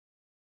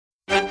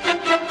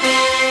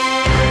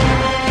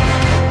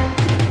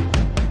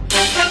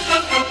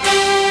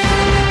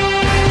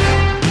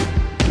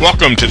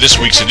Welcome to this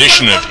week's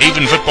edition of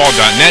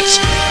HavenFootball.net's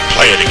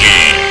Play of the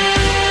Game.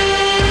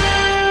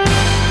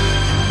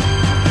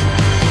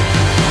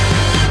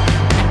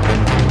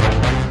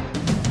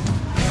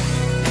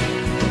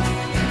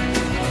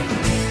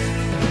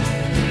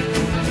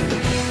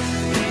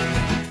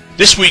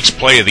 This week's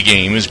Play of the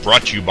Game is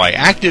brought to you by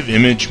Active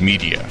Image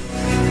Media.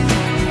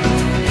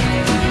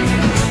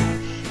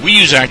 We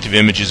use Active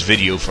Image's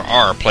video for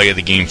our Play of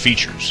the Game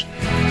features.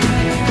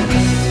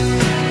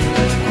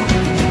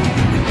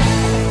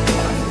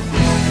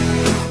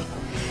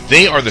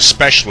 They are the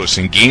specialists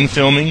in game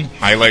filming,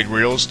 highlight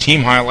reels,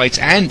 team highlights,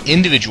 and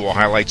individual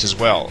highlights as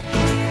well.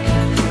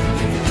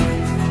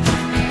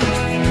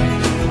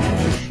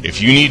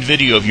 If you need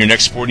video of your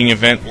next sporting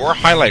event or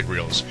highlight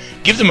reels,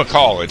 give them a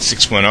call at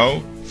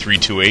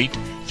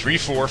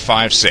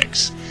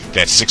 610-328-3456.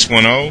 That's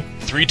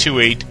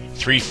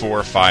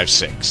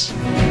 610-328-3456.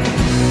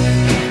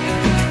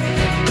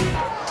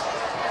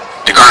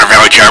 The Garnet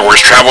Valley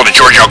Jaguars travel to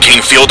George L.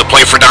 King Field to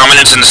play for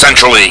dominance in the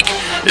Central League,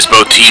 as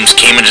both teams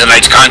came into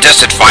tonight's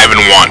contest at 5-1.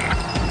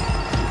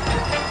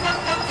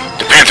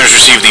 The Panthers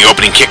received the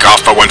opening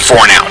kickoff but went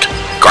 4 and out.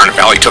 Garnet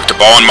Valley took the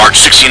ball and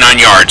marched 69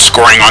 yards,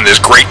 scoring on this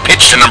great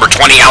pitch to number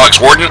 20 Alex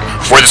Warden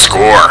for the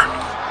score.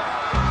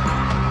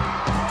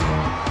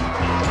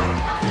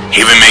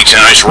 Haven makes a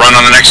nice run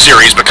on the next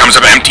series but comes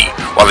up empty,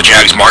 while the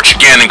Jags march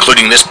again,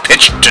 including this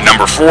pitch to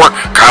number 4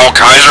 Kyle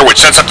Kaiser, which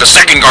sets up the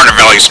second Garnet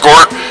Valley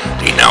score.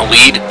 They now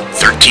lead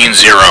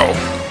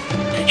 13-0.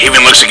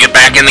 Haven looks to get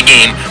back in the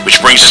game, which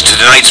brings us to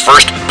tonight's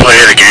first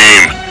Play of the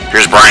Game.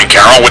 Here's Brian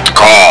Carroll with the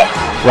call.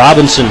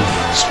 Robinson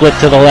split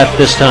to the left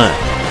this time.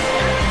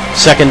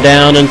 Second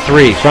down and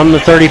 3 from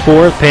the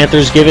 34.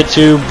 Panthers give it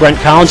to Brent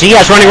Collins. He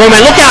has running room,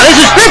 and look out,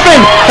 this is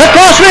Griffin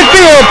across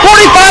midfield,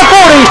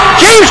 45-40.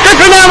 James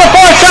Griffin down the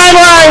far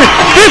sideline,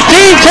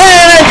 15-10,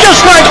 and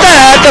just like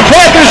that, the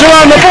Panthers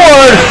are on the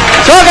board.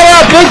 Talk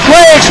about big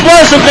play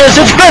explosiveness.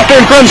 It's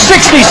Griffin from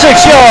 66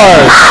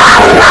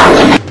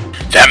 yards.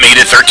 That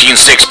made it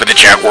 13-6, but the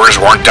Jaguars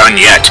weren't done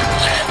yet.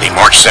 They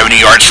marched 70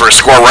 yards for a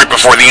score right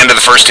before the end of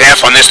the first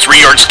half on this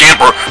 3-yard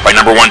scamper by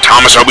number 1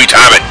 Thomas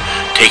Obi-Tabit,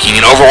 taking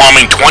an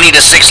overwhelming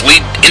 20-6 lead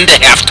into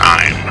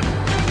halftime.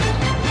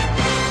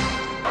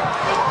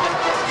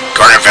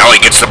 Garnet Valley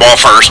gets the ball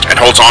first and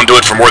holds on to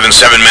it for more than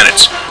 7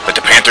 minutes, but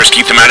the Panthers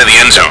keep them out of the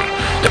end zone.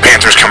 The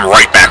Panthers come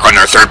right back on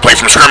their third play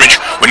from scrimmage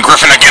when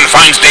Griffin again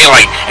finds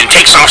daylight and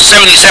takes off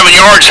 77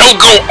 yards.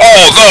 He'll go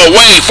all the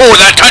way for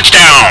that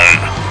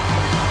touchdown.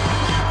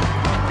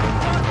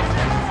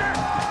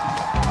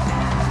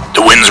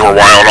 The winds were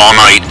wild all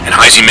night, and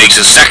Heisey makes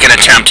his second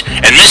attempt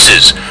and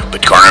misses, but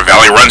Garnet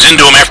Valley runs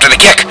into him after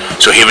the kick,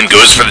 so Haven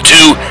goes for the 2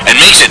 and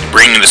makes it,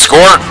 bringing the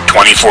score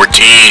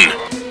 20-14.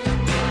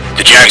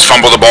 The Jags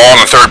fumble the ball on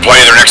the third play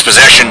of their next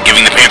possession,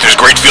 giving the Panthers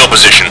great field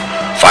position.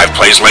 5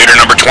 plays later,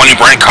 number 20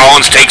 Brent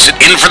Collins takes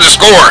it in for the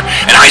score,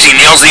 and Heisey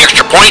nails the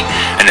extra point,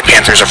 and the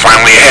Panthers are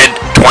finally ahead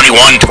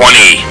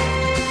 21-20.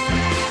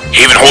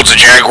 Haven holds the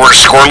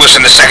Jaguars scoreless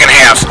in the second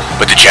half,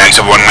 but the Jags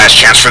have one last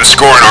chance for the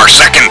score in our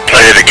second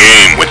Play of the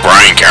Game with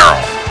Brian Carroll.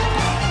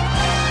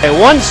 And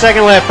 1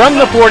 second left from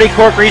the 40.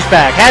 Corkery's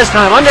back. Has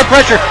time under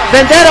pressure.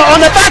 Vendetta on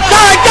the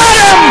backside.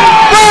 Got him!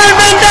 Brian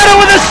Vendetta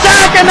with a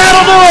sack, and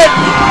that'll do it!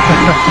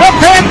 The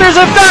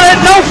Panthers have done it.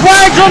 No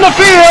flags on the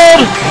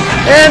field.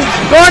 And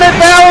Garnet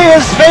Valley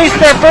has faced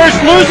their first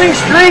losing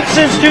streak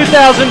since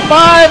 2005,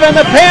 and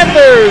the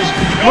Panthers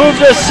move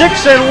to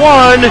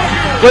 6-1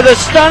 with a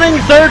stunning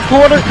third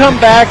quarter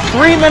comeback.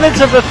 3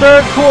 minutes of the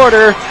third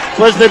quarter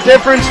was the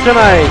difference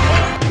tonight.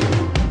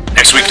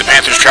 Next week, the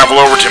Panthers travel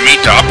over to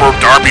meet the Upper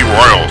Darby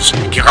Royals.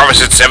 Kickoff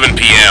is at 7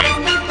 p.m.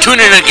 Tune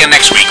in again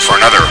next week for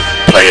another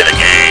Play of the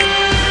Game.